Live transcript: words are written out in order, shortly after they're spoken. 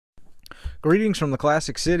Greetings from the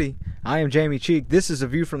Classic City. I am Jamie Cheek. This is A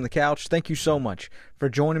View from the Couch. Thank you so much for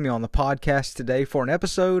joining me on the podcast today for an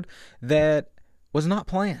episode that was not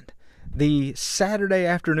planned. The Saturday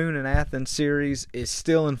Afternoon in Athens series is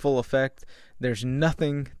still in full effect. There's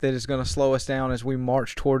nothing that is going to slow us down as we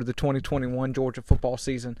march toward the 2021 Georgia football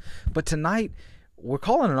season. But tonight, we're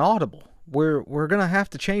calling an audible. We're going to have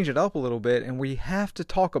to change it up a little bit, and we have to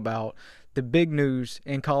talk about the big news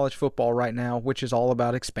in college football right now, which is all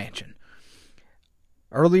about expansion.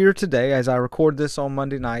 Earlier today, as I record this on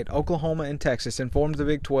Monday night, Oklahoma and Texas informed the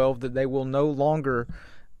Big 12 that they will no longer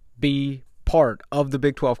be part of the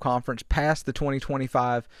Big 12 Conference past the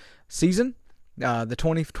 2025 season. The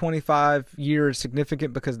 2025 year is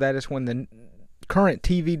significant because that is when the current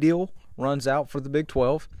TV deal runs out for the Big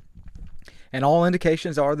 12. And all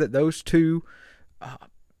indications are that those two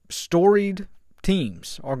storied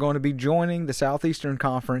teams are going to be joining the Southeastern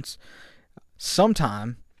Conference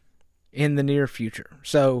sometime in the near future.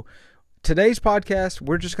 So today's podcast,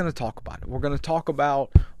 we're just going to talk about it. We're going to talk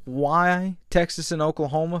about why Texas and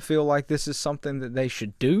Oklahoma feel like this is something that they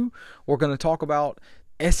should do. We're going to talk about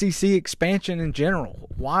SEC expansion in general.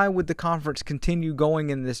 Why would the conference continue going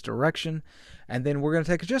in this direction? And then we're going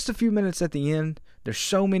to take just a few minutes at the end. There's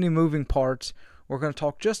so many moving parts. We're going to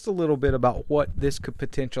talk just a little bit about what this could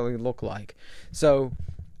potentially look like. So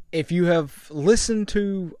if you have listened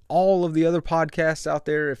to all of the other podcasts out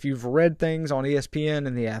there, if you've read things on ESPN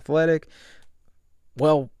and The Athletic,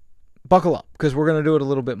 well, buckle up because we're going to do it a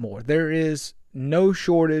little bit more. There is no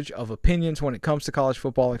shortage of opinions when it comes to college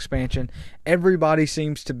football expansion. Everybody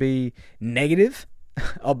seems to be negative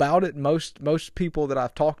about it. Most people that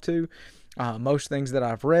I've talked to, most things that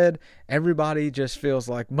I've read, everybody just feels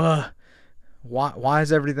like, why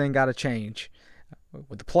has everything got to change?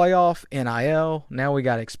 With the playoff, NIL, now we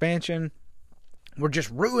got expansion. We're just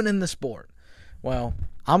ruining the sport. Well,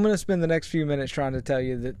 I'm going to spend the next few minutes trying to tell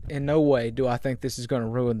you that in no way do I think this is going to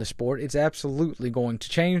ruin the sport. It's absolutely going to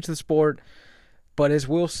change the sport. But as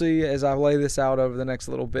we'll see as I lay this out over the next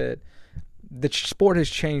little bit, the sport has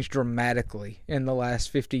changed dramatically in the last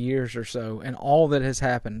 50 years or so, and all that has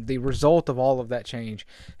happened, the result of all of that change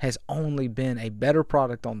has only been a better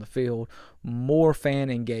product on the field, more fan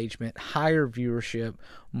engagement, higher viewership,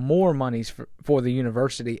 more money for the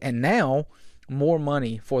university, and now more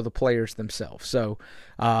money for the players themselves. So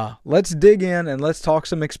let's dig in and let's talk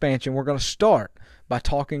some expansion. We're going to start by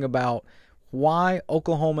talking about why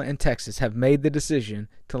Oklahoma and Texas have made the decision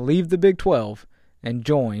to leave the Big 12 and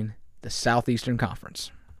join the Southeastern Conference.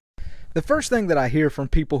 The first thing that I hear from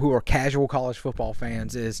people who are casual college football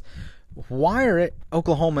fans is, why are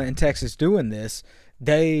Oklahoma and Texas doing this?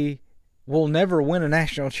 They will never win a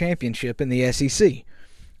national championship in the SEC.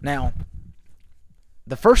 Now,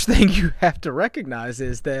 the first thing you have to recognize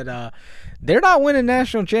is that they're not winning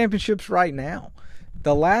national championships right now.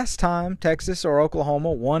 The last time Texas or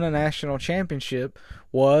Oklahoma won a national championship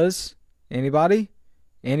was, anybody?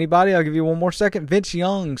 I'll give you one more second. Vince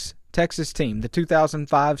Young's Texas team, the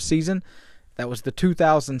 2005 season. That was the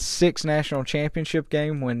 2006 national championship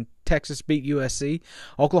game when Texas beat USC.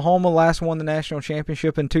 Oklahoma last won the national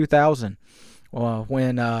championship in 2000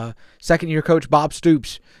 when second-year coach Bob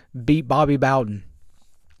Stoops beat Bobby Bowden.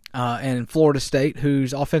 And Florida State,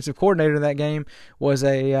 whose offensive coordinator in that game was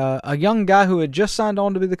a young guy who had just signed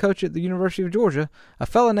on to be the coach at the University of Georgia, a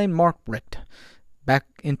fella named Mark Richt, back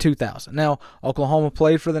in 2000. Now, Oklahoma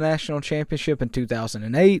played for the national championship in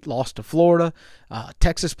 2008, lost to Florida.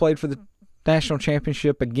 Texas played for the national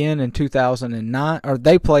championship again in 2009, or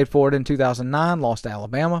they played for it in 2009, lost to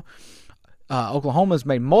Alabama. Oklahoma's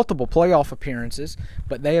made multiple playoff appearances,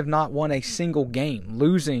 but they have not won a single game,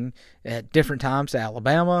 losing at different times to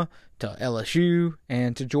Alabama, to LSU,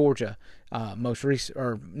 and to Georgia. Not most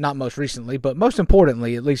recently, but most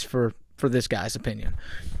importantly, at least for this guy's opinion.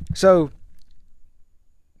 So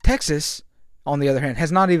Texas, on the other hand,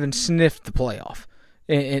 has not even sniffed the playoff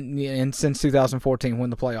since 2014 when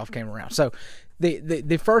the playoff came around. So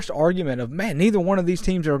the first argument of, neither one of these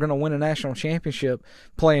teams are going to win a national championship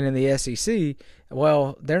playing in the SEC,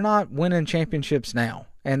 well, they're not winning championships now.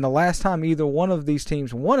 And the last time either one of these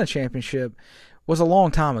teams won a championship was a long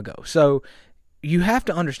time ago. So you have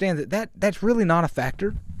to understand that's really not a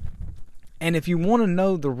factor. And if you want to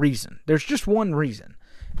know the reason, there's just one reason.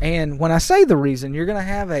 And when I say the reason, you're going to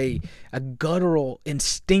have a guttural,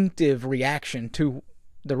 instinctive reaction to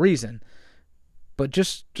the reason. But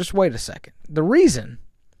just wait a second. The reason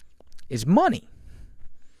is money.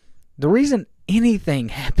 The reason anything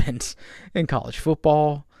happens in college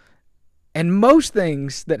football and most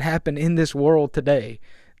things that happen in this world today,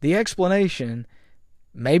 the explanation,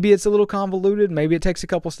 maybe it's a little convoluted, maybe it takes a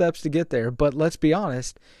couple steps to get there, but let's be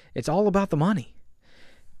honest, It's all about the money.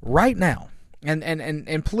 Right now,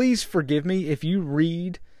 and please forgive me if you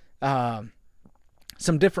read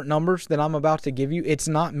some different numbers that I'm about to give you. It's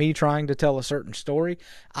not me trying to tell a certain story.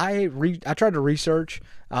 I tried to research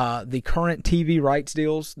the current TV rights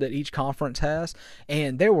deals that each conference has,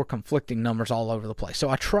 and there were conflicting numbers all over the place. So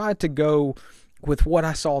I tried to go with what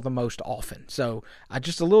I saw the most often. So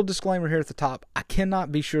just a little disclaimer here at the top. I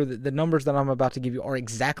cannot be sure that the numbers that I'm about to give you are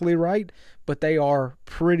exactly right, but they are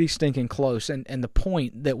pretty stinking close. And the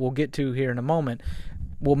point that we'll get to here in a moment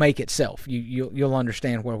will make itself. You'll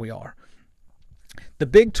understand where we are. The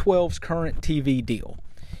Big 12's current TV deal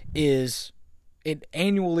it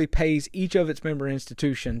annually pays each of its member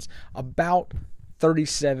institutions about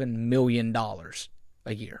 $37 million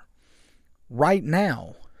a year. Right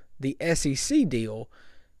now, the SEC deal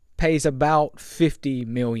pays about $50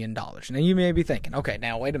 million. Now, you may be thinking, okay,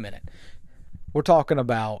 now wait a minute. We're talking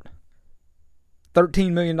about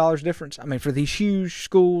 $13 million difference. I mean, for these huge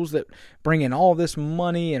schools that bring in all this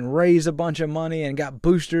money and raise a bunch of money and got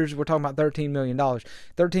boosters, we're talking about $13 million.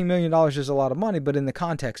 $13 million is a lot of money, but in the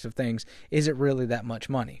context of things, is it really that much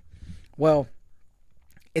money? Well,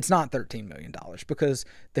 it's not $13 million because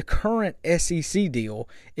the current SEC deal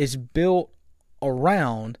is built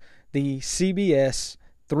around the CBS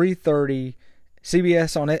 3:30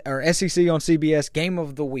 CBS on it, or SEC on CBS Game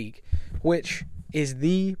of the Week, which is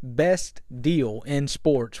the best deal in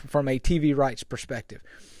sports from a TV rights perspective.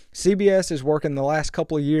 CBS is working the last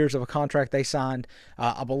couple of years of a contract they signed.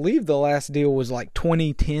 I believe the last deal was like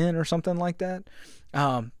 2010 or something like that.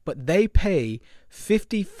 But they pay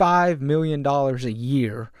 $55 million a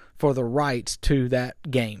year for the rights to that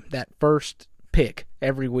game, that first pick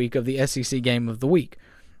every week of the SEC Game of the Week.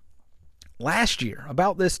 Last year,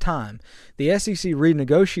 about this time, the SEC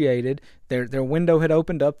renegotiated. Their window had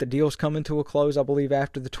opened up. The deal's coming to a close, I believe,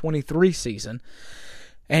 after the 23 season.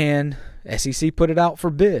 And SEC put it out for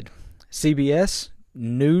bid. CBS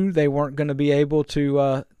knew they weren't going to be able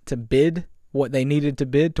to bid what they needed to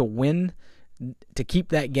bid to win, to keep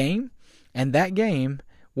that game. And that game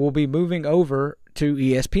will be moving over to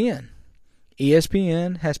ESPN.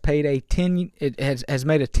 ESPN has made a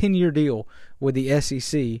 10-year deal with the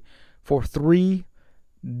SEC for $3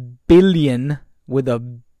 billion, with a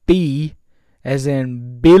B as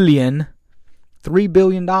in billion, $3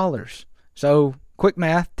 billion. So quick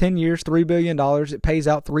math, 10 years, $3 billion. It pays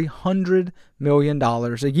out $300 million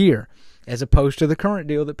a year, as opposed to the current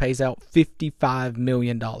deal that pays out $55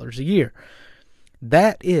 million a year.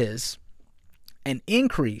 That is an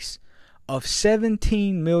increase of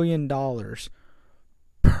 $17 million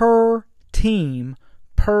per team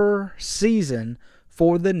per season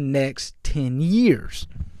for the next 10 years.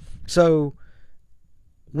 So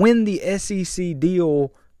when the SEC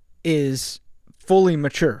deal is fully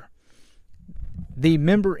mature, the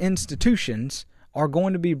member institutions are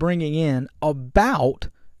going to be bringing in about,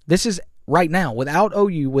 this is right now, without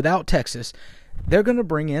OU, without Texas, they're going to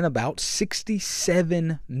bring in about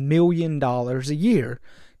 $67 million a year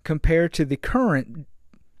compared to the current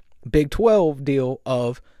Big 12 deal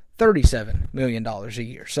of $37 million a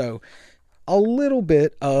year. So a little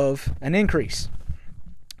bit of an increase.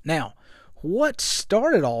 Now, what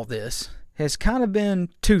started all this has kind of been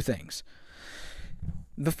two things.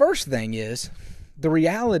 The first thing is the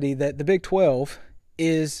reality that the Big 12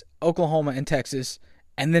 is Oklahoma and Texas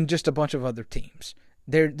and then just a bunch of other teams.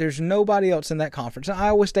 There's nobody else in that conference. Now,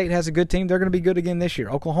 Iowa State has a good team. They're going to be good again this year.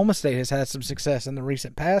 Oklahoma State has had some success in the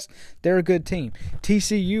recent past. They're a good team.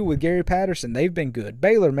 TCU with Gary Patterson, they've been good.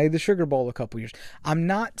 Baylor made the Sugar Bowl a couple years. I'm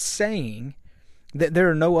not saying that there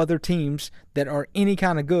are no other teams that are any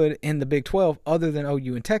kind of good in the Big 12 other than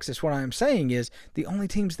OU and Texas. What I am saying is the only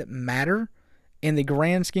teams that matter in the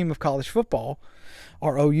grand scheme of college football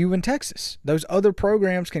are OU and Texas. Those other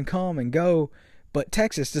programs can come and go, but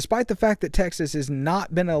Texas, despite the fact that Texas has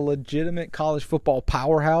not been a legitimate college football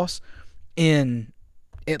powerhouse in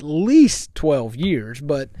at least 12 years,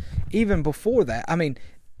 but even before that, I mean,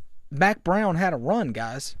 Mac Brown had a run,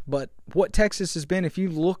 guys, but what Texas has been, if you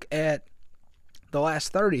look at the last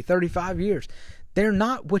 30, 35 years, they're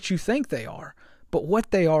not what you think they are, but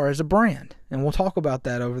what they are as a brand. And we'll talk about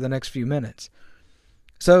that over the next few minutes.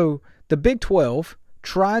 So the Big 12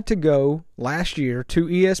 tried to go last year to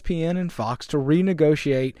ESPN and Fox to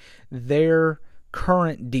renegotiate their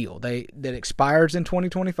current deal that expires in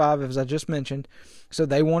 2025, as I just mentioned. So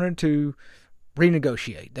they wanted to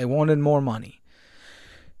renegotiate. They wanted more money.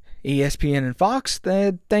 ESPN and Fox, they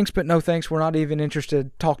had thanks but no thanks. We're not even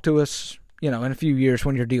interested. Talk to us, in a few years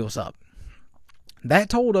when your deal's up. That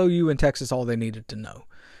told OU and Texas all they needed to know.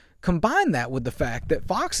 Combine that with the fact that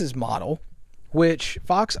Fox's model which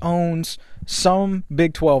Fox owns some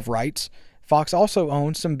Big 12 rights. Fox also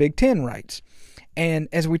owns some Big 10 rights. And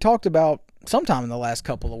as we talked about sometime in the last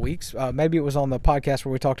couple of weeks, maybe it was on the podcast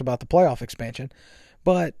where we talked about the playoff expansion,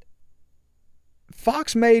 but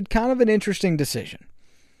Fox made kind of an interesting decision.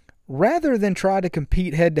 Rather than try to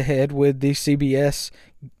compete head-to-head with the CBS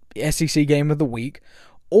SEC Game of the Week,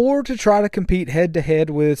 or to try to compete head-to-head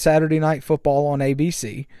with Saturday Night Football on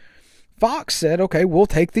ABC, Fox said, okay, we'll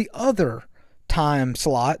take the other time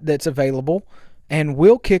slot that's available, and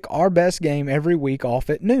we'll kick our best game every week off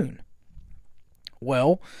at noon.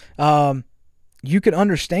 Well, you can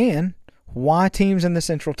understand why teams in the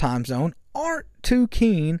Central Time Zone aren't too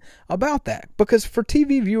keen about that, because for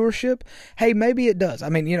TV viewership, hey, maybe it does. I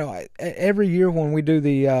mean, you know, every year when we do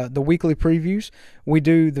the weekly previews, we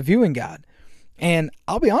do the viewing guide, and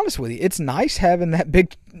I'll be honest with you, it's nice having that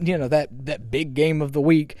big, you know, that big game of the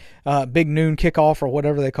week, big noon kickoff or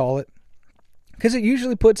whatever they call it, because it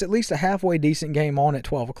usually puts at least a halfway decent game on at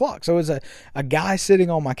 12 o'clock. So as a guy sitting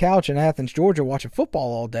on my couch in Athens, Georgia, watching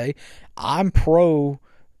football all day, I'm pro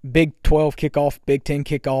Big 12 kickoff, Big 10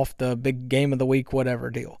 kickoff, the big game of the week, whatever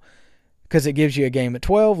deal. Because it gives you a game at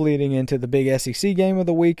 12 leading into the big SEC game of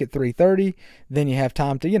the week at 3:30. Then you have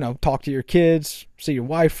time to, you know, talk to your kids, see your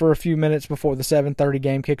wife for a few minutes before the 7:30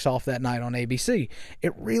 game kicks off that night on ABC.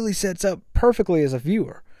 It really sets up perfectly as a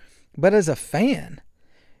viewer. But as a fan,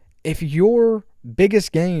 if your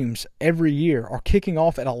biggest games every year are kicking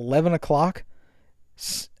off at 11 o'clock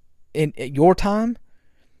in your time,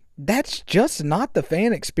 that's just not the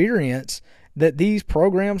fan experience that these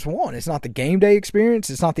programs want. It's not the game day experience.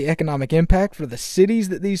 It's not the economic impact for the cities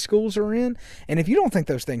that these schools are in. And if you don't think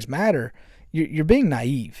those things matter, you're being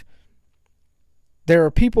naive. There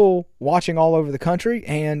are people watching all over the country,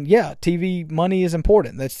 and yeah, TV money is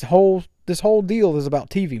important. This whole deal is about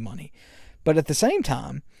TV money. But at the same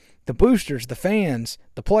time, the boosters, the fans,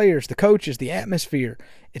 the players, the coaches, the atmosphere,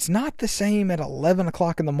 it's not the same at 11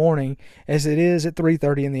 o'clock in the morning as it is at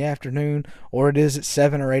 3:30 in the afternoon, or it is at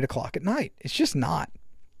 7 or 8 o'clock at night. It's just not.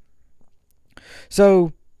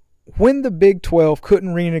 So when the Big 12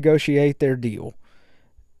 couldn't renegotiate their deal,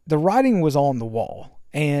 the writing was on the wall.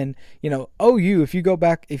 And, you know, OU, if you go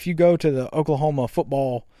to the Oklahoma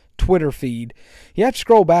football Twitter feed, you have to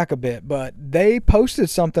scroll back a bit, but they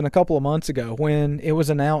posted something a couple of months ago when it was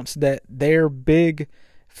announced that their big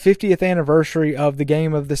 50th anniversary of the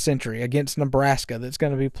game of the century against Nebraska that's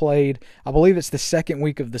going to be played, I believe it's the second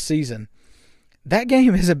week of the season. That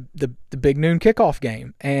game is the big noon kickoff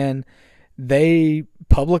game, and they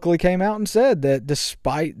publicly came out and said that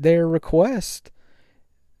despite their request,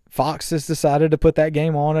 Fox has decided to put that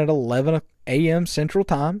game on at 11 a.m. Central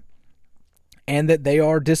Time, and that they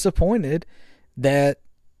are disappointed that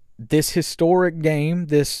this historic game,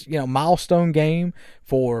 this, you know, milestone game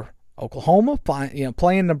for Oklahoma,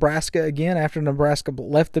 playing Nebraska again after Nebraska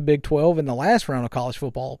left the Big 12 in the last round of college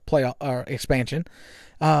football playoff expansion,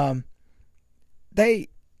 they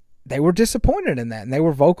were disappointed in that, and they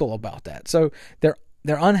were vocal about that. So they're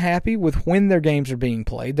unhappy with when their games are being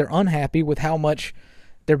played. They're unhappy with how much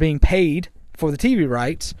they're being paid for the TV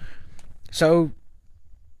rights. So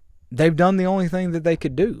they've done the only thing that they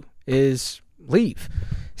could do, is leave.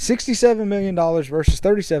 $67 million versus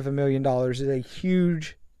 $37 million is a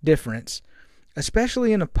huge difference,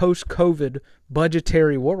 especially in a post-COVID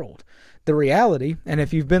budgetary world. The reality, and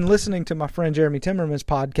if you've been listening to my friend Jeremy Timmerman's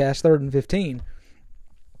podcast, 3rd and 15,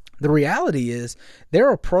 the reality is there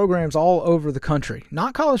are programs all over the country,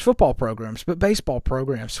 not college football programs, but baseball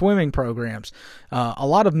programs, swimming programs, a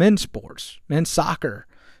lot of men's sports, men's soccer,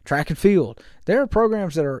 track and field. There are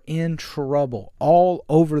programs that are in trouble all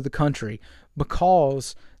over the country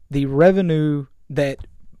because the revenue that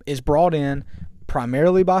is brought in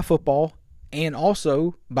primarily by football and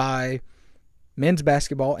also by men's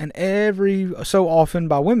basketball and every so often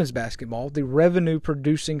by women's basketball, the revenue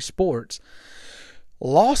producing sports,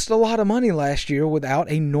 lost a lot of money last year without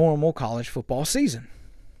a normal college football season.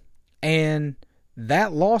 And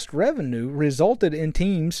that lost revenue resulted in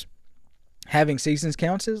teams having seasons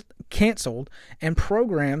canceled and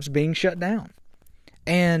programs being shut down.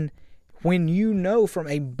 And when you know from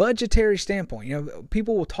a budgetary standpoint, you know,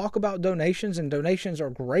 people will talk about donations, and donations are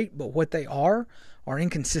great, but what they are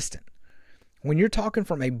inconsistent. When you're talking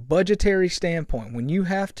from a budgetary standpoint, when you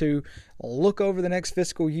have to look over the next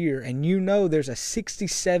fiscal year and you know there's a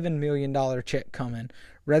 $67 million check coming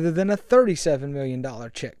rather than a $37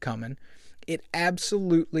 million check coming, it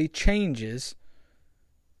absolutely changes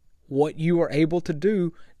what you are able to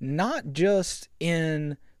do, not just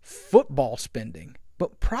in football spending,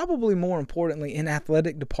 but probably more importantly in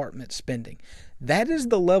athletic department spending. That is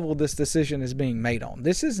the level this decision is being made on.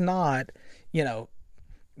 This is not,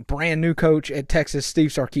 brand new coach at Texas, Steve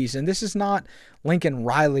Sarkisian. This is not Lincoln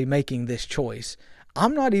Riley making this choice.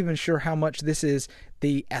 I'm not even sure how much this is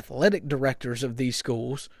the athletic directors of these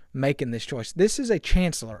schools making this choice. This is a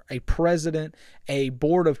chancellor, a president, a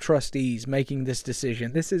board of trustees making this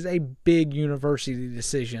decision. This is a big university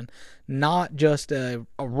decision, not just a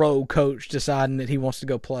rogue coach deciding that he wants to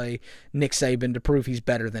go play Nick Saban to prove he's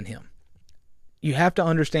better than him. You have to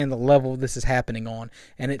understand the level this is happening on,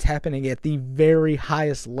 and it's happening at the very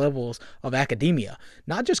highest levels of academia,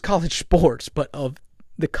 not just college sports, but of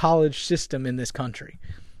the college system in this country.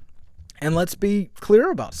 And let's be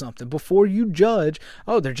clear about something. Before you judge,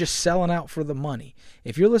 they're just selling out for the money.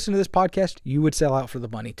 If you're listening to this podcast, you would sell out for the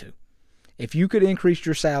money too. If you could increase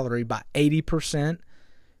your salary by 80%,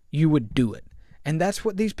 you would do it. And that's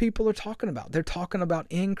what these people are talking about. They're talking about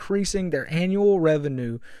increasing their annual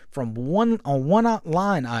revenue from one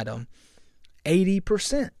line item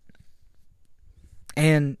 80%.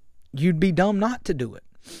 And you'd be dumb not to do it.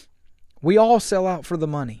 We all sell out for the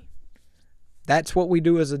money. That's what we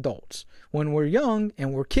do as adults. When we're young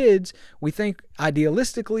and we're kids, we think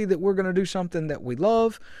idealistically that we're going to do something that we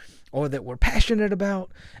love or that we're passionate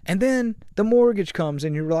about. And then the mortgage comes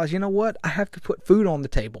and you realize, you know what? I have to put food on the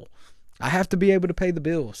table. I have to be able to pay the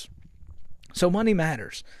bills. So money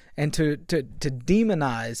matters. And to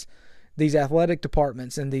demonize these athletic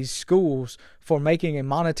departments and these schools for making a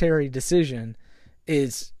monetary decision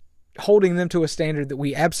is holding them to a standard that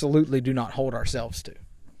we absolutely do not hold ourselves to.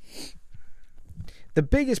 The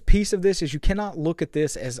biggest piece of this is you cannot look at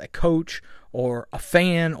this as a coach or a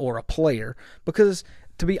fan or a player, because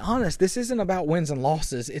to be honest, this isn't about wins and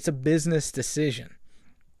losses. It's a business decision.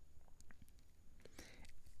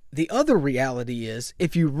 The other reality is,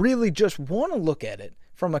 if you really just want to look at it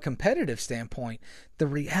from a competitive standpoint, the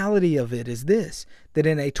reality of it is this, that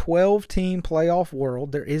in a 12-team playoff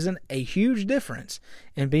world, there isn't a huge difference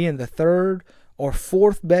in being the third or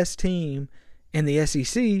fourth best team in the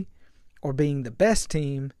SEC or being the best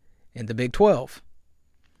team in the Big 12.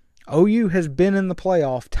 OU has been in the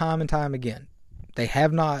playoff time and time again. They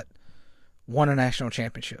have not won a national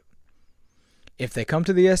championship. If they come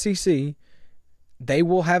to the SEC, they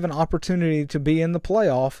will have an opportunity to be in the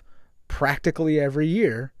playoff practically every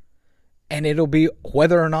year, and it'll be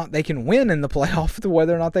whether or not they can win in the playoff to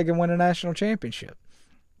whether or not they can win a national championship.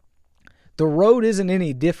 The road isn't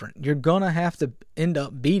any different. You're going to have to end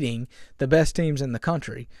up beating the best teams in the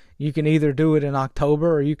country. You can either do it in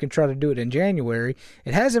October or you can try to do it in January.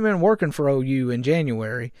 It hasn't been working for OU in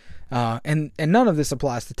January, and none of this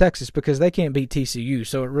applies to Texas because they can't beat TCU,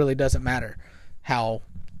 so it really doesn't matter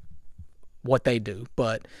what they do.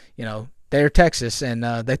 But, they're Texas, and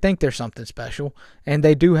they think they're something special, and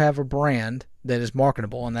they do have a brand that is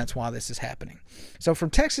marketable, and that's why this is happening. So from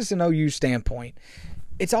Texas and OU's standpoint,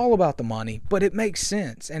 it's all about the money, but it makes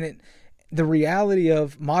sense. And the reality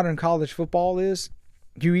of modern college football is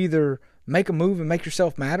you either make a move and make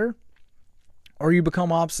yourself matter, or you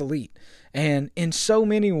become obsolete. And in so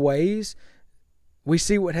many ways, we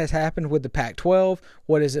see what has happened with the Pac-12,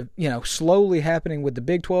 what is slowly happening with the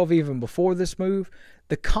Big 12 even before this move.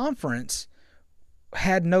 The conference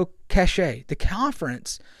had no cachet. The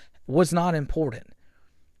conference was not important.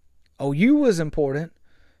 OU was important.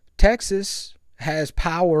 Texas has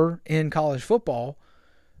power in college football,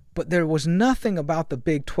 but there was nothing about the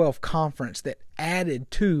Big 12 conference that added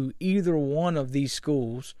to either one of these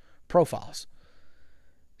schools' profiles.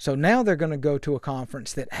 So now they're going to go to a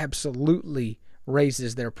conference that absolutely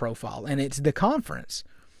raises their profile, and it's the conference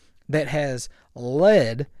that has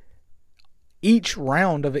led each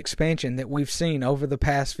round of expansion that we've seen over the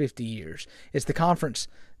past 50 years. It's the conference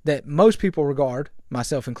that most people regard,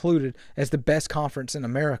 myself included, as the best conference in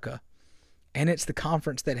America. And it's the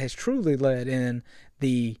conference that has truly led in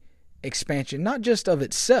the expansion, not just of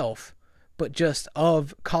itself, but just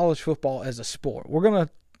of college football as a sport. We're going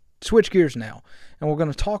to switch gears now, and we're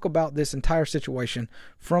going to talk about this entire situation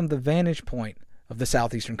from the vantage point of the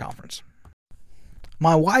Southeastern Conference.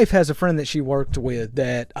 My wife has a friend that she worked with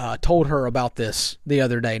that told her about this the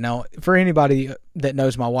other day. Now, for anybody that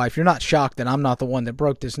knows my wife, you're not shocked that I'm not the one that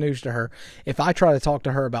broke this news to her. If I try to talk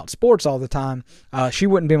to her about sports all the time, she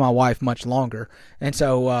wouldn't be my wife much longer. And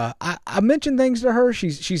so I mentioned things to her.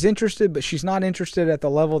 She's interested, but she's not interested at the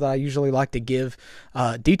level that I usually like to give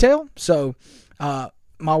detail. So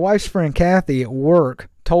my wife's friend Kathy at work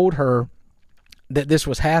told her that this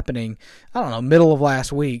was happening, middle of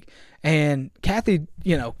last week. And Kathy,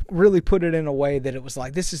 really put it in a way that it was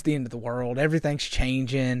like, this is the end of the world. Everything's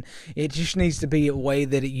changing. It just needs to be a way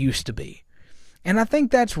that it used to be. And I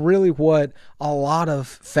think that's really what a lot of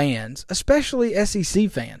fans, especially SEC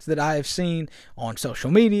fans that I have seen on social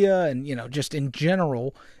media and, just in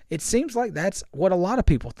general, it seems like that's what a lot of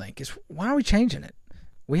people think is, why are we changing it?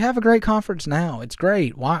 We have a great conference now. It's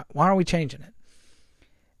great. Why are we changing it?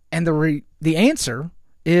 And the answer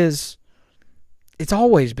is, it's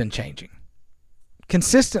always been changing.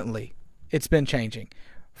 Consistently, it's been changing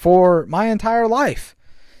for my entire life.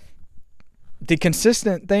 The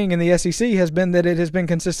consistent thing in the SEC has been that it has been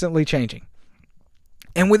consistently changing.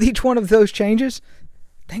 And with each one of those changes,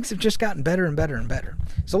 things have just gotten better and better and better.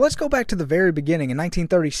 So let's go back to the very beginning in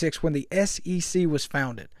 1936 when the SEC was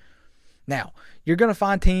founded. Now, you're going to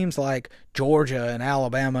find teams like Georgia and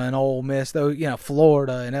Alabama and Ole Miss, though,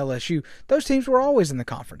 Florida and LSU. Those teams were always in the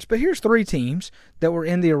conference. But here's 3 teams that were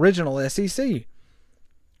in the original SEC.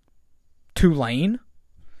 Tulane,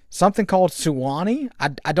 something called Sewanee.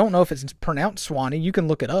 I don't know if it's pronounced Swanee. You can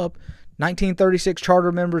look it up. 1936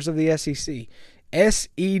 charter members of the SEC.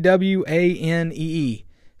 Sewanee.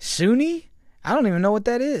 SUNY? I don't even know what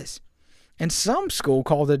that is. And some school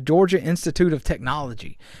called the Georgia Institute of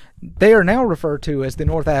Technology. They are now referred to as the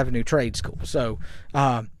North Avenue Trade School. So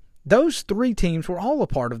those 3 teams were all a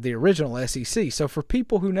part of the original SEC. So for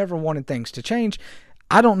people who never wanted things to change,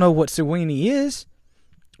 I don't know what Sewanee is,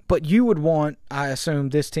 but you would want, I assume,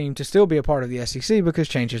 this team to still be a part of the SEC because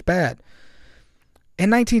change is bad. In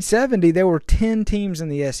 1970, there were 10 teams in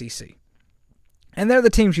the SEC. And they're the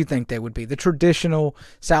teams you think they would be, the traditional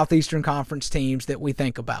Southeastern Conference teams that we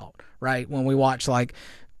think about, right, when we watch like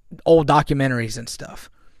old documentaries and stuff.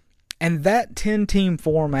 And that 10-team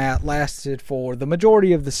format lasted for the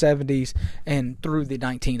majority of the 70s and through the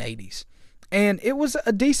 1980s. And it was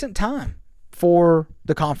a decent time for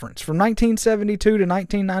the conference. From 1972 to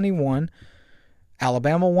 1991,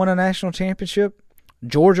 Alabama won a national championship,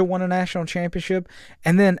 Georgia won a national championship,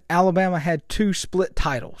 and then Alabama had 2 split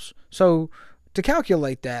titles. So to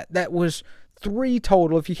calculate that, that was 3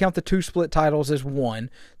 total, if you count the 2 split titles as 1,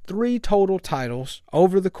 3 total titles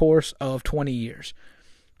over the course of 20 years.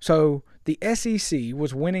 So the SEC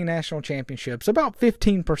was winning national championships about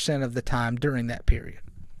 15% of the time during that period.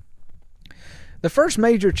 The first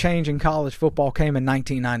major change in college football came in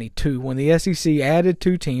 1992 when the SEC added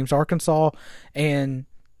 2 teams, Arkansas and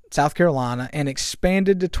South Carolina, and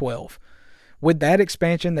expanded to 12. With that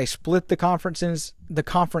expansion, they split the conference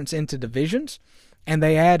into divisions, and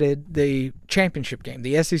they added the championship game.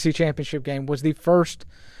 The SEC championship game was the first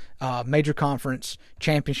major conference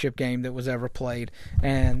championship game that was ever played.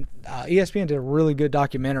 And ESPN did a really good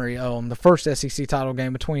documentary on the first SEC title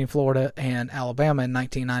game between Florida and Alabama in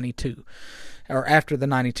 1992, or after the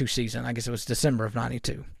 92 season. I guess it was December of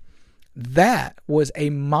 92. That was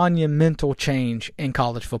a monumental change in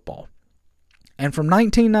college football. And from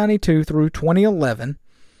 1992 through 2011,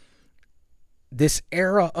 this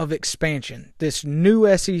era of expansion, this new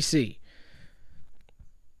SEC,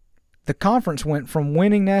 the conference went from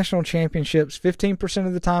winning national championships 15%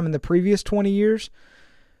 of the time in the previous 20 years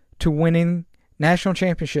to winning national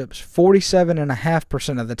championships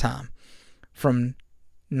 47.5% of the time from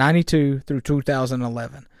 92 through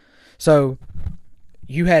 2011. So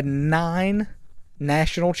you had 9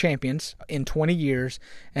 national champions in 20 years,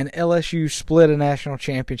 and LSU split a national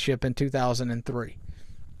championship in 2003.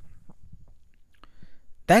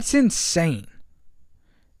 That's insane.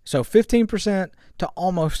 So 15% to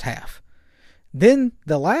almost half. Then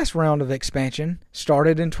the last round of expansion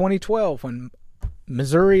started in 2012 when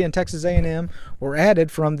Missouri and Texas A&M were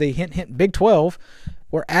added from the Big 12,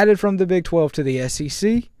 were added from the Big 12 to the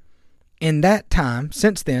SEC. In that time,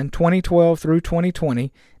 since then, 2012 through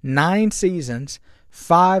 2020, 9 seasons,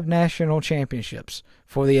 5 national championships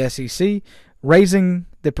for the SEC, raising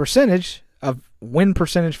the percentage of win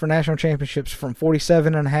percentage for national championships from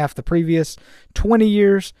 47.5% the previous 20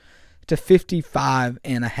 years to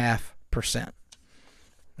 55.5%.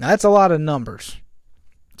 Now, that's a lot of numbers.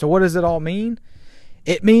 So what does it all mean?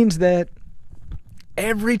 It means that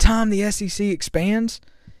every time the SEC expands,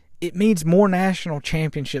 it means more national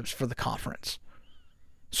championships for the conference.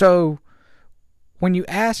 So when you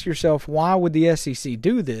ask yourself, why would the SEC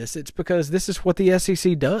do this? It's because this is what the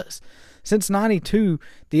SEC does. Since 92,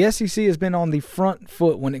 the SEC has been on the front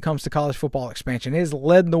foot when it comes to college football expansion. It has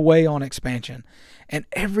led the way on expansion. And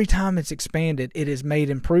every time it's expanded, it has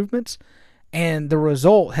made improvements, and the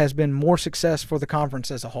result has been more success for the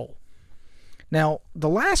conference as a whole. Now, the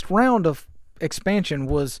last round of expansion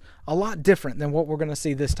was a lot different than what we're going to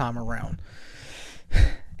see this time around.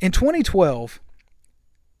 In 2012,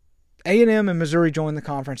 A&M and Missouri joined the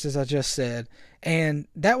conference, as I just said, and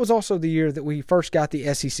that was also the year that we first got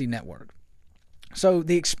the SEC Network. So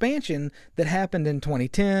the expansion that happened in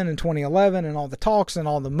 2010 and 2011 and all the talks and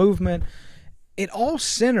all the movement, it all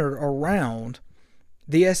centered around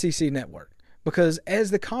the SEC network. Because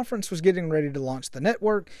as the conference was getting ready to launch the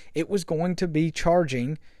network, it was going to be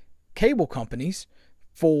charging cable companies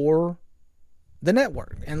for the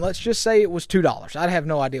network. And let's just say it was $2. I have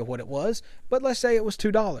no idea what it was, but let's say it was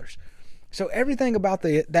 $2. So everything about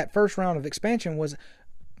that first round of expansion was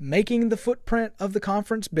making the footprint of the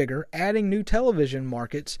conference bigger, adding new television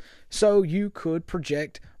markets so you could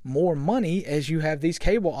project more money as you have these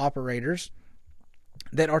cable operators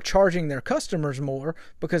that are charging their customers more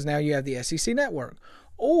because now you have the SEC network.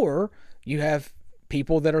 Or you have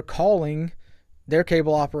people that are calling their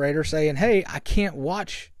cable operator saying, hey, I can't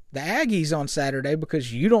watch the Aggies on Saturday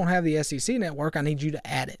because you don't have the SEC network. I need you to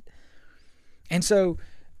add it. And so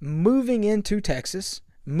moving into Texas,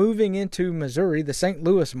 moving into Missouri, the St.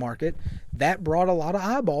 Louis market, that brought a lot of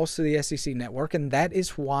eyeballs to the SEC network, and that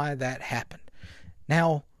is why that happened.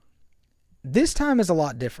 Now, this time is a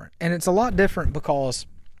lot different, and it's a lot different because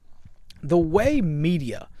the way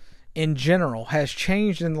media in general has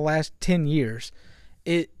changed in the last 10 years,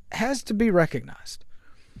 it has to be recognized.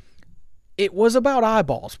 It was about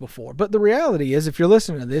eyeballs before, but the reality is, if you're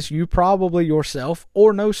listening to this, you probably yourself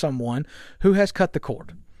or know someone who has cut the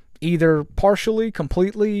cord. Either partially,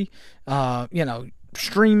 completely,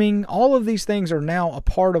 streaming. All of these things are now a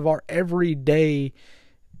part of our everyday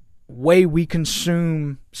way we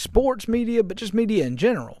consume sports media, but just media in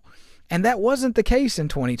general. And that wasn't the case in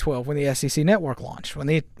 2012 when the SEC network launched.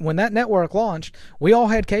 When that network launched, we all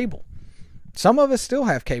had cable. Some of us still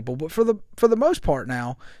have cable, but for the most part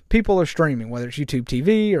now, people are streaming, whether it's YouTube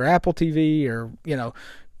TV or Apple TV or,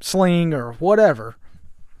 Sling or whatever.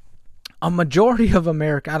 A majority of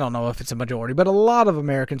America, I don't know if it's a majority, but a lot of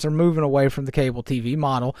Americans are moving away from the cable TV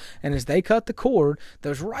model. And as they cut the cord,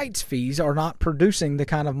 those rights fees are not producing the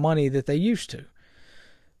kind of money that they used to.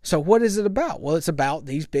 So what is it about? Well, it's about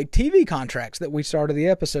these big TV contracts that we started the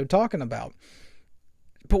episode talking about.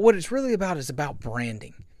 But what it's really about is about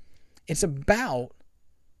branding. It's about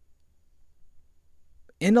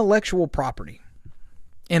intellectual property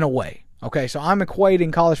in a way. Okay, so I'm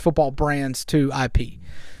equating college football brands to IP.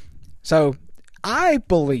 So I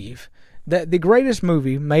believe that the greatest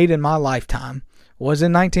movie made in my lifetime was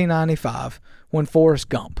in 1995 when Forrest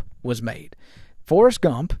Gump was made. Forrest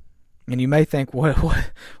Gump, and you may think,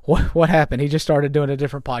 what happened? He just started doing a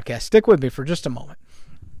different podcast. Stick with me for just a moment.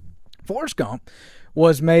 Forrest Gump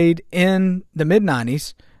was made in the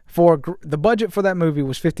mid-90s. The budget for that movie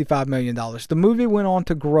was $55 million. The movie went on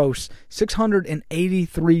to gross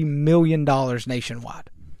 $683 million nationwide.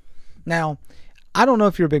 Now, I don't know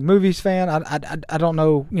if you're a big movies fan. I don't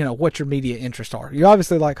know, what your media interests are. You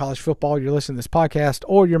obviously like college football. You're listening to this podcast,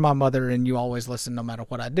 or you're my mother and you always listen no matter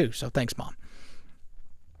what I do. So thanks, Mom.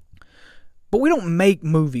 But we don't make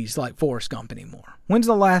movies like Forrest Gump anymore. When's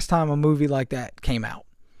the last time a movie like that came out?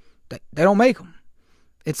 They don't make them.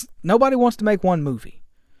 Nobody wants to make one movie.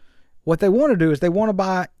 What they want to do is they want to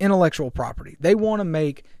buy intellectual property. They want to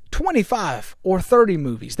make 25 or 30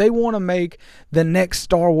 movies. They want to make the next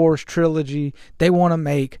Star Wars trilogy. They want to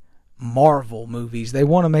make Marvel movies. They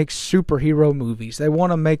want to make superhero movies. They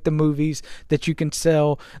want to make the movies that you can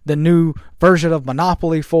sell the new version of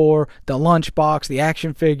Monopoly for, the lunchbox, the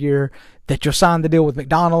action figure, that you'll sign the deal with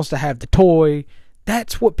McDonald's to have the toy.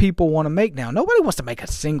 That's what people want to make now. Nobody wants to make a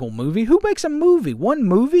single movie. Who makes a movie? One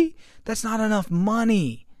movie? That's not enough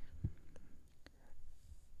money.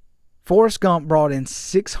 Forrest Gump brought in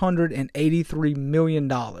 $683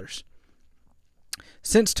 million.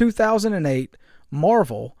 Since 2008,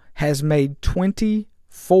 Marvel has made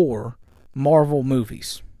 24 Marvel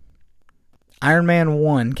movies. Iron Man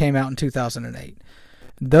 1 came out in 2008.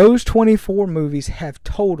 Those 24 movies have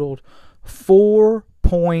totaled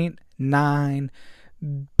 $4.9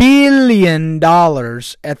 billion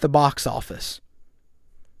at the box office.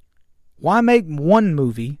 Why make one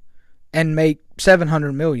movie and make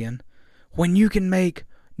 $700 million when you can make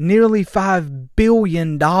nearly $5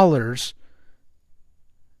 billion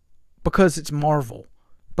because it's Marvel,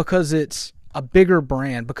 because it's a bigger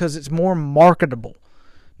brand, because it's more marketable?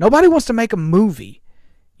 Nobody wants to make a movie.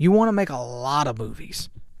 You want to make a lot of movies.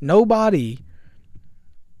 Nobody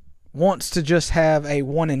wants to just have a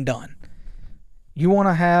one and done. You want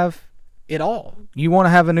to have it all. You want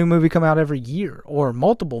to have a new movie come out every year, or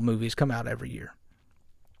multiple movies come out every year.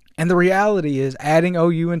 And the reality is, adding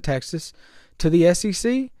OU and Texas to the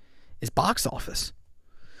SEC is box office.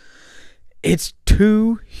 It's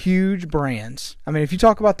two huge brands. I mean, if you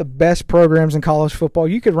talk about the best programs in college football,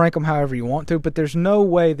 you could rank them however you want to, but there's no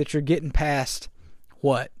way that you're getting past,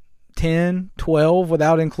 10, 12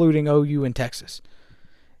 without including OU and Texas.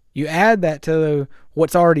 You add that to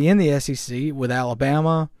what's already in the SEC with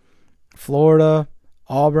Alabama, Florida,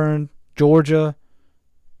 Auburn, Georgia,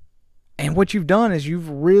 and what you've done is you've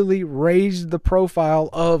really raised the profile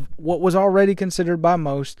of what was already considered by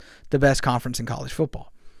most the best conference in college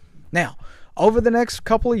football. Now, over the next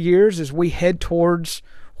couple of years, as we head towards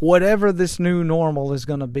whatever this new normal is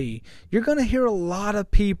going to be, you're going to hear a lot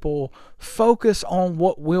of people focus on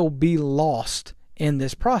what will be lost in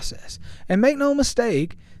this process. And make no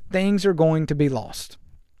mistake, things are going to be lost.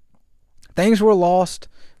 Things were lost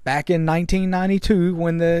back in 1992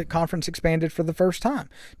 when the conference expanded for the first time.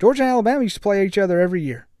 Georgia and Alabama used to play each other every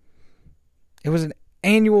year. It was an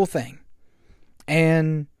annual thing.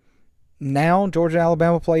 And now Georgia and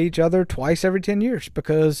Alabama play each other twice every 10 years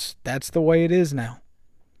because that's the way it is now.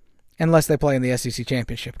 Unless they play in the SEC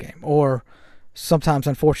championship game or sometimes,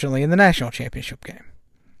 unfortunately, in the national championship game.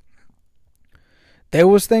 There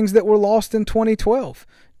was things that were lost in 2012.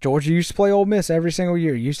 Georgia used to play Ole Miss every single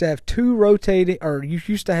year. You used to have two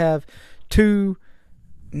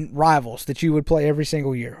rivals that you would play every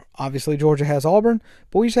single year. Obviously, Georgia has Auburn,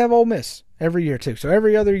 but we used to have Ole Miss every year too. So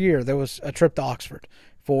every other year there was a trip to Oxford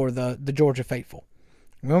for the Georgia faithful.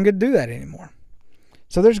 We don't get to do that anymore.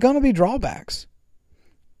 So there's going to be drawbacks.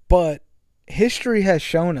 But history has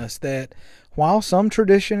shown us that while some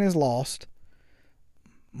tradition is lost,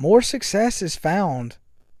 more success is found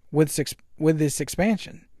with this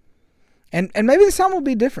expansion. And maybe this time will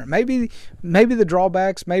be different. Maybe the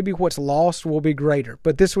drawbacks, maybe what's lost will be greater.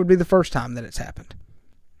 But this would be the first time that it's happened.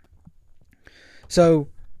 So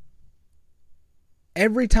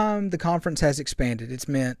every time the conference has expanded, it's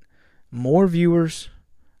meant more viewers,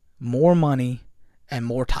 more money, and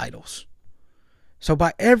more titles. So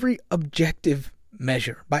by every objective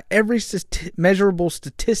measure, by every measurable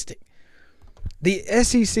statistic, the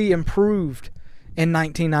SEC improved in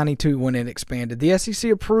 1992 when it expanded. The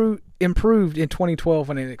SEC improved in 2012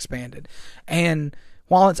 when it expanded. And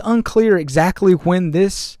while it's unclear exactly when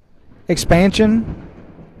this expansion...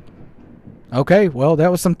 Okay, well,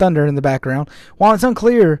 that was some thunder in the background. While it's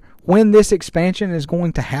unclear when this expansion is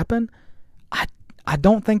going to happen, I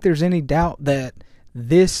don't think there's any doubt that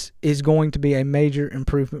this is going to be a major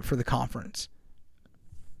improvement for the conference.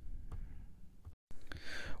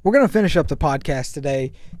 We're going to finish up the podcast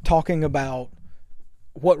today talking about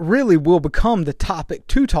what really will become the topic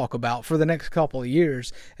to talk about for the next couple of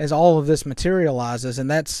years as all of this materializes, and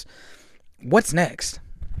that's what's next.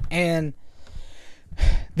 And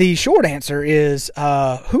the short answer is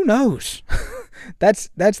who knows? That's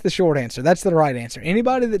the short answer. That's the right answer.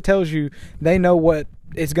 Anybody that tells you they know what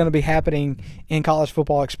is going to be happening in college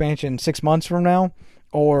football expansion 6 months from now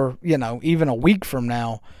or, even a week from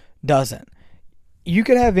now doesn't. You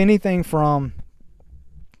could have anything from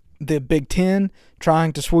the Big Ten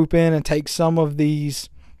trying to swoop in and take some of these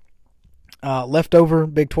leftover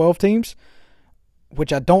Big 12 teams,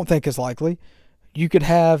 which I don't think is likely. You could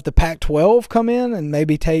have the Pac-12 come in and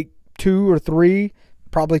maybe take 2 or 3,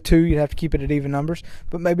 probably 2. You'd have to keep it at even numbers,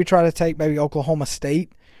 but maybe try to take maybe Oklahoma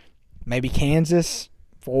State, maybe Kansas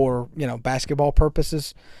for, basketball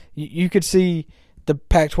purposes. You could see the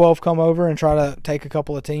Pac-12 come over and try to take a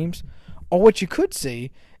couple of teams. Or what you could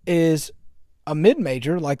see is a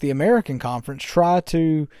mid-major like the American Conference try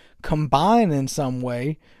to combine in some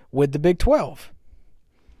way with the Big 12.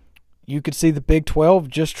 You could see the Big 12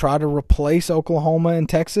 just try to replace Oklahoma and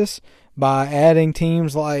Texas by adding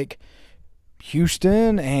teams like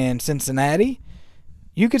Houston and Cincinnati.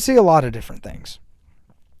 You could see a lot of different things.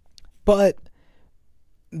 But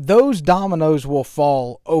those dominoes will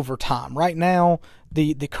fall over time. Right now,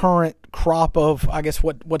 the current crop of, I guess,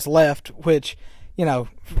 what's left, which,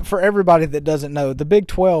 for everybody that doesn't know, the Big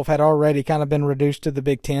 12 had already kind of been reduced to the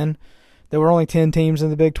Big 10. There were only 10 teams in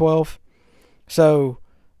the Big 12. So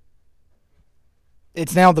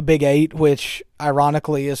it's now the Big 8, which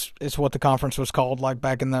ironically is what the conference was called like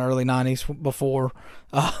back in the early 90s before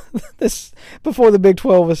the Big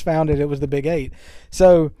 12 was founded. It was the Big 8.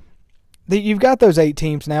 So you've got those 8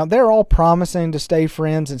 teams now. They're all promising to stay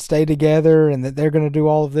friends and stay together and that they're going to do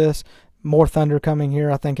all of this. More thunder coming here,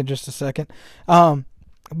 I think, in just a second.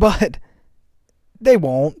 But they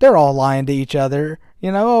won't. They're all lying to each other.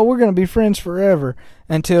 We're going to be friends forever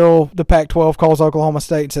until the Pac-12 calls Oklahoma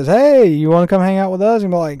State and says, hey, you want to come hang out with us?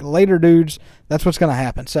 And be like, later, dudes. That's what's going to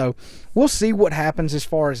happen. So we'll see what happens as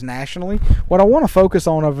far as nationally. What I want to focus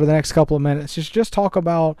on over the next couple of minutes is just talk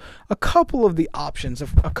about a couple of the options,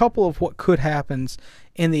 a couple of what could happen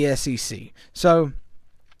in the SEC. So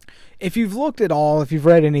if you've looked at all, if you've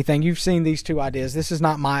read anything, you've seen these two ideas. This is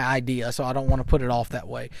not my idea, so I don't want to put it off that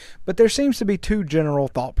way. But there seems to be two general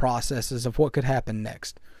thought processes of what could happen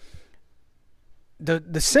next.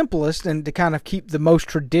 The simplest, and to kind of keep the most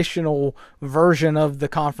traditional version of the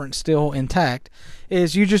conference still intact,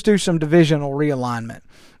 is you just do some divisional realignment.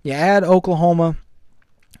 You add Oklahoma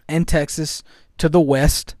and Texas to the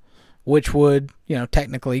West, which would,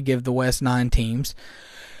 technically give the West 9 teams.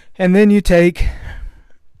 And then you take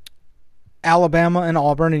Alabama and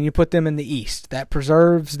Auburn and you put them in the East. That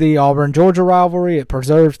preserves the Auburn-Georgia rivalry. It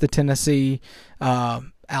preserves the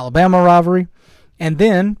Tennessee-Alabama rivalry. And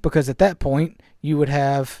then, because at that point, you would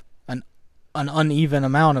have an uneven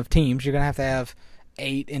amount of teams. You're going to have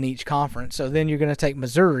 8 in each conference. So then you're going to take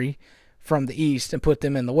Missouri from the East and put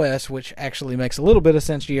them in the West, which actually makes a little bit of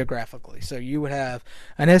sense geographically. So you would have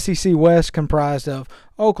an SEC West comprised of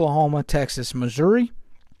Oklahoma, Texas, Missouri,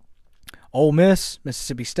 Ole Miss,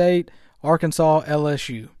 Mississippi State, Arkansas,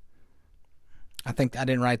 LSU. I think I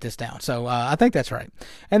didn't write this down, so I think that's right.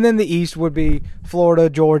 And then the East would be Florida,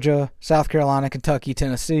 Georgia, South Carolina, Kentucky,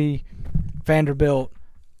 Tennessee, Vanderbilt,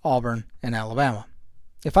 Auburn, and Alabama.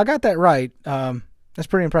 If I got that right, that's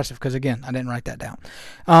pretty impressive because, again, I didn't write that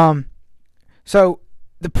down. So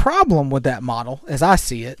the problem with that model, as I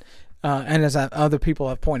see it, and as other people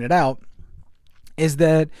have pointed out, is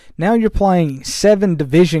that now you're playing 7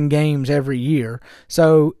 division games every year.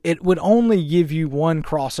 So it would only give you 1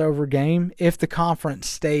 crossover game if the conference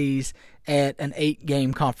stays at an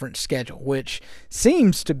 8-game conference schedule, which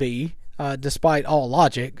seems to be, despite all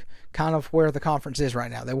logic, kind of where the conference is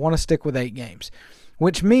right now. They want to stick with 8 games,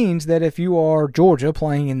 which means that if you are Georgia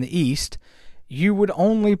playing in the East, you would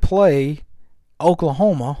only play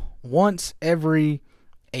Oklahoma once every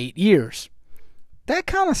 8 years. That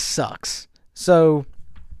kind of sucks. So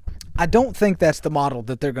I don't think that's the model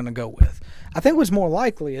that they're going to go with. I think what's more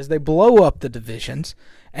likely is they blow up the divisions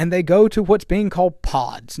and they go to what's being called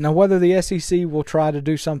pods. Now, whether the SEC will try to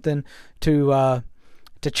do something to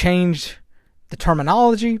change the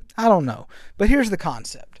terminology, I don't know. But here's the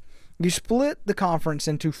concept. You split the conference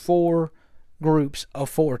into 4 groups of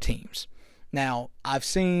 4 teams. Now, I've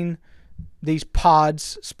seen these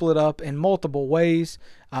pods split up in multiple ways.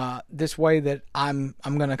 This way that I'm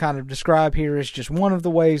going to kind of describe here is just one of the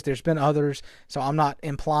ways. There's been others, so I'm not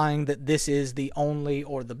implying that this is the only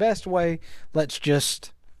or the best way. Let's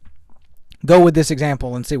just go with this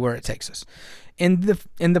example and see where it takes us. In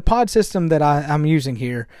the pod system that I'm using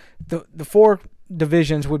here, the 4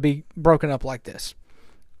 divisions would be broken up like this.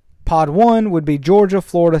 Pod 1 would be Georgia,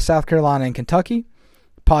 Florida, South Carolina, and Kentucky.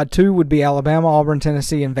 Pod 2 would be Alabama, Auburn,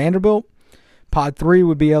 Tennessee, and Vanderbilt. Pod 3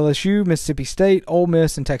 would be LSU, Mississippi State, Ole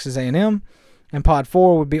Miss, and Texas A&M. And Pod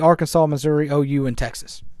 4 would be Arkansas, Missouri, OU, and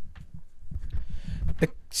Texas. The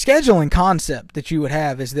scheduling concept that you would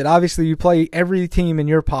have is that obviously you play every team in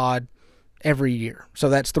your pod every year. So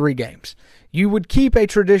that's 3 games. You would keep a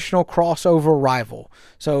traditional crossover rival.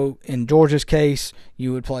 So in Georgia's case,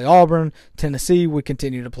 you would play Auburn. Tennessee would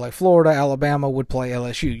continue to play Florida. Alabama would play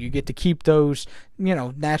LSU. You get to keep those,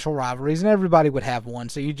 natural rivalries, and everybody would have one.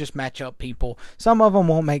 So you just match up people. Some of them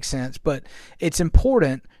won't make sense, but it's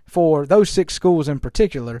important for those 6 schools in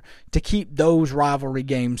particular to keep those rivalry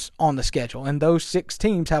games on the schedule. And those 6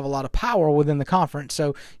 teams have a lot of power within the conference,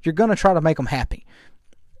 so you're going to try to make them happy.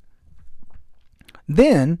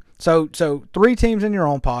 Then, so 3 teams in your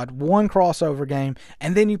own pod, 1 crossover game,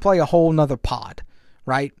 and then you play a whole nother pod,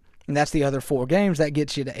 right? And that's the other 4 games. That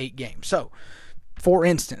gets you to 8 games. So, for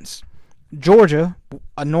instance, Georgia,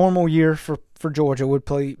 a normal year for Georgia would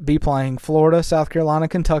be playing Florida, South Carolina,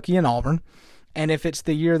 Kentucky, and Auburn. And if it's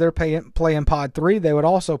the year they're playing pod 3, they would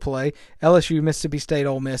also play LSU, Mississippi State,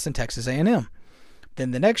 Ole Miss, and Texas A&M.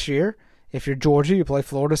 Then the next year, if you're Georgia, you play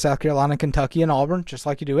Florida, South Carolina, Kentucky, and Auburn, just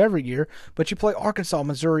like you do every year, but you play Arkansas,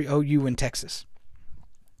 Missouri, OU, and Texas.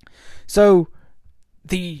 So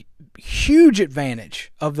the huge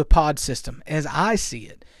advantage of the pod system, as I see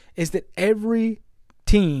it, is that every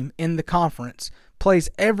team in the conference plays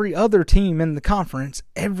every other team in the conference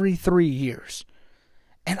every 3 years.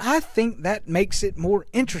 And I think that makes it more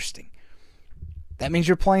interesting. That means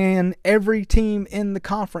you're playing every team in the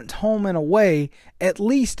conference home and away at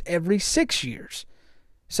least every 6 years.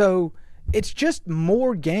 So it's just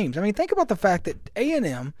more games. I mean, think about the fact that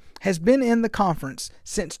A&M has been in the conference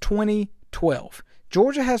since 2012.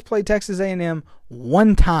 Georgia has played Texas A&M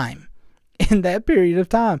 1 time in that period of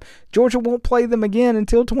time. Georgia won't play them again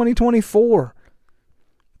until 2024.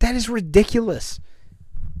 That is ridiculous.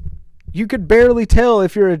 You could barely tell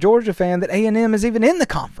if you're a Georgia fan that A&M is even in the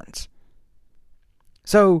conference.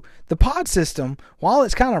 So the pod system, while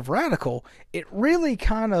it's kind of radical, it really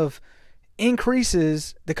kind of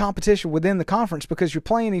increases the competition within the conference because you're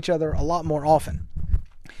playing each other a lot more often.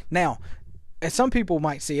 Now, as some people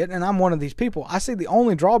might see it, and I'm one of these people, I see the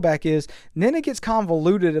only drawback is then it gets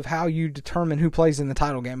convoluted of how you determine who plays in the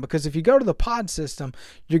title game. Because if you go to the pod system,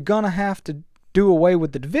 you're going to have to do away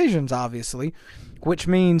with the divisions, obviously, which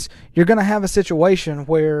means you're going to have a situation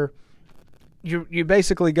where you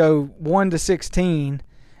basically go 1 to 16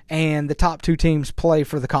 and the top 2 teams play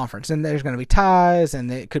for the conference. And there's going to be ties,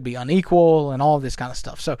 and it could be unequal, and all this kind of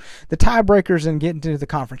stuff. So the tiebreakers in getting to the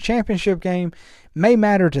conference championship game may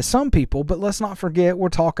matter to some people, but let's not forget we're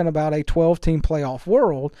talking about a 12-team playoff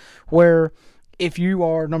world where if you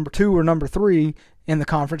are number 2 or number 3 in the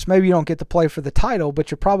conference, maybe you don't get to play for the title,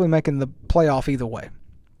 but you're probably making the playoff either way.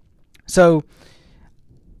 So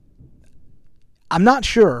I'm not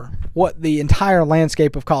sure what the entire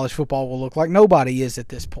landscape of college football will look like. Nobody is at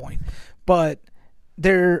this point. But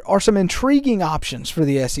there are some intriguing options for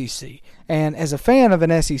the SEC. And as a fan of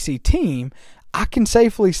an SEC team, I can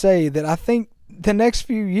safely say that I think the next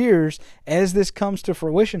few years, as this comes to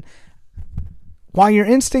fruition, while your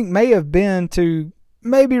instinct may have been to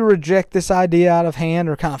maybe reject this idea out of hand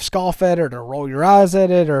or kind of scoff at it or roll your eyes at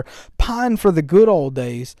it or pine for the good old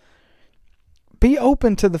days, be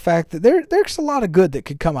open to the fact that there's a lot of good that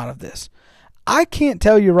could come out of this. I can't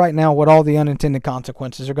tell you right now what all the unintended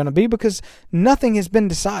consequences are going to be because nothing has been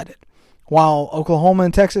decided. While Oklahoma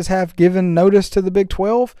and Texas have given notice to the Big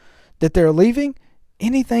 12 that they're leaving,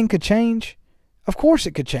 anything could change. Of course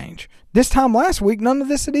it could change. This time last week, none of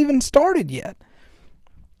this had even started yet.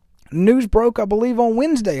 News broke, I believe, on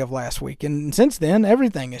Wednesday of last week, and since then,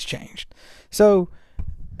 everything has changed. So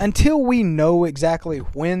until we know exactly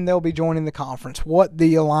when they'll be joining the conference, what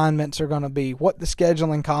the alignments are going to be, what the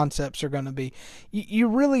scheduling concepts are going to be, you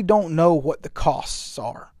really don't know what the costs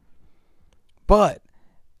are. But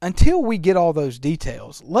until we get all those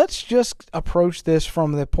details, let's just approach this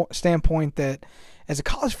from the standpoint that as a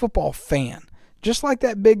college football fan, just like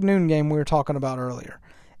that big noon game we were talking about earlier,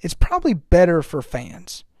 it's probably better for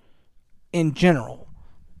fans in general.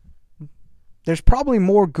 There's probably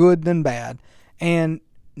more good than bad. And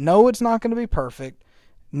no, it's not going to be perfect.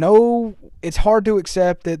 No, it's hard to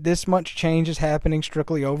accept that this much change is happening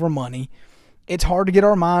strictly over money. It's hard to get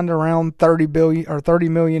our mind around $30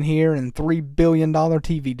 million here and $3 billion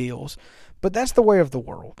TV deals. But that's the way of the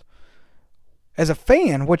world. As a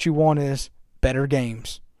fan, what you want is better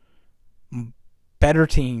games, better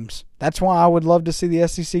teams. That's why I would love to see the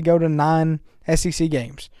SEC go to 9 SEC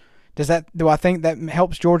games. Do I think that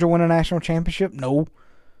helps Georgia win a national championship? No.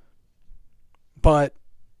 But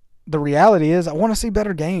the reality is I want to see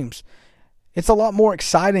better games. It's a lot more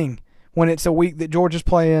exciting when it's a week that Georgia's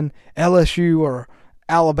playing LSU or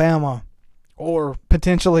Alabama or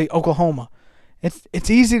potentially Oklahoma. It's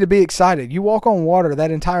easy to be excited. You walk on water that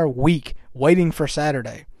entire week waiting for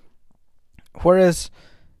Saturday. Whereas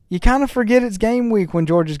you kind of forget it's game week when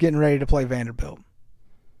Georgia's getting ready to play Vanderbilt.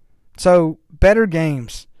 So better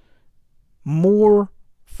games, more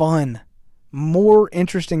fun, more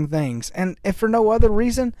interesting things. And if for no other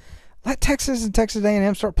reason, let Texas and Texas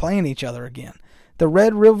A&M start playing each other again. The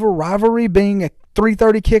Red River rivalry being a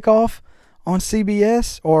 3:30 kickoff on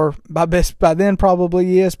CBS or by then probably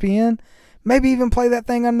ESPN. Maybe even play that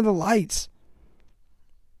thing under the lights.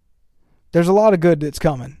 There's a lot of good that's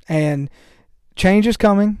coming. And change is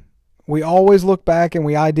coming. We always look back and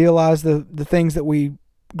we idealize the things that we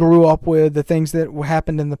grew up with, the things that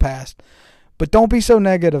happened in the past. But don't be so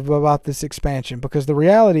negative about this expansion, because the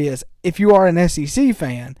reality is, if you are an SEC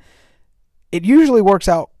fan, it usually works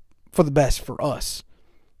out for the best for us.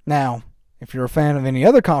 Now, if you're a fan of any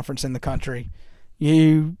other conference in the country,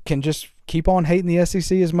 you can just keep on hating the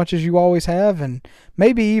SEC as much as you always have, and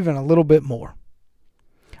maybe even a little bit more.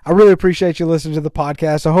 I really appreciate you listening to the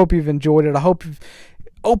podcast. I hope you've enjoyed it. I hope you've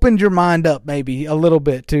opened your mind up maybe a little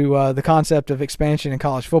bit to the concept of expansion in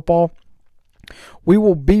college football. We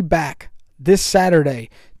will be back this Saturday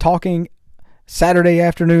talking Saturday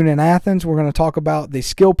afternoon in Athens. We're going to talk about the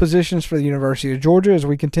skill positions for the University of Georgia as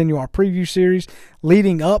we continue our preview series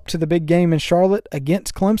leading up to the big game in Charlotte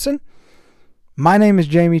against Clemson. My name is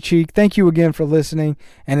Jamie Cheek. Thank you again for listening.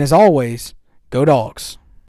 And as always, go Dogs.